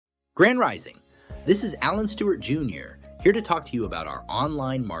Grand Rising. This is Alan Stewart Jr. here to talk to you about our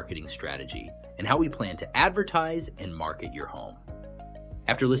online marketing strategy and how we plan to advertise and market your home.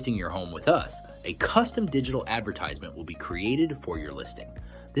 After listing your home with us, a custom digital advertisement will be created for your listing.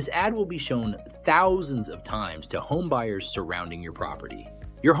 This ad will be shown thousands of times to home buyers surrounding your property.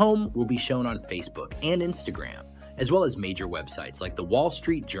 Your home will be shown on Facebook and Instagram, as well as major websites like the Wall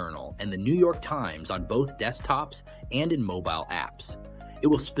Street Journal and the New York Times on both desktops and in mobile apps. It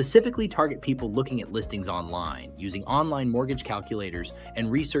will specifically target people looking at listings online, using online mortgage calculators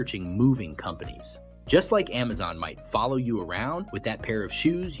and researching moving companies. Just like Amazon might follow you around with that pair of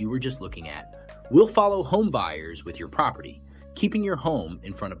shoes you were just looking at, we'll follow home buyers with your property, keeping your home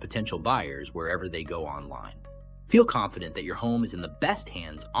in front of potential buyers wherever they go online. Feel confident that your home is in the best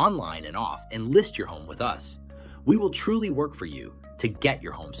hands online and off, and list your home with us. We will truly work for you to get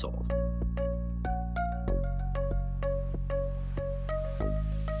your home sold.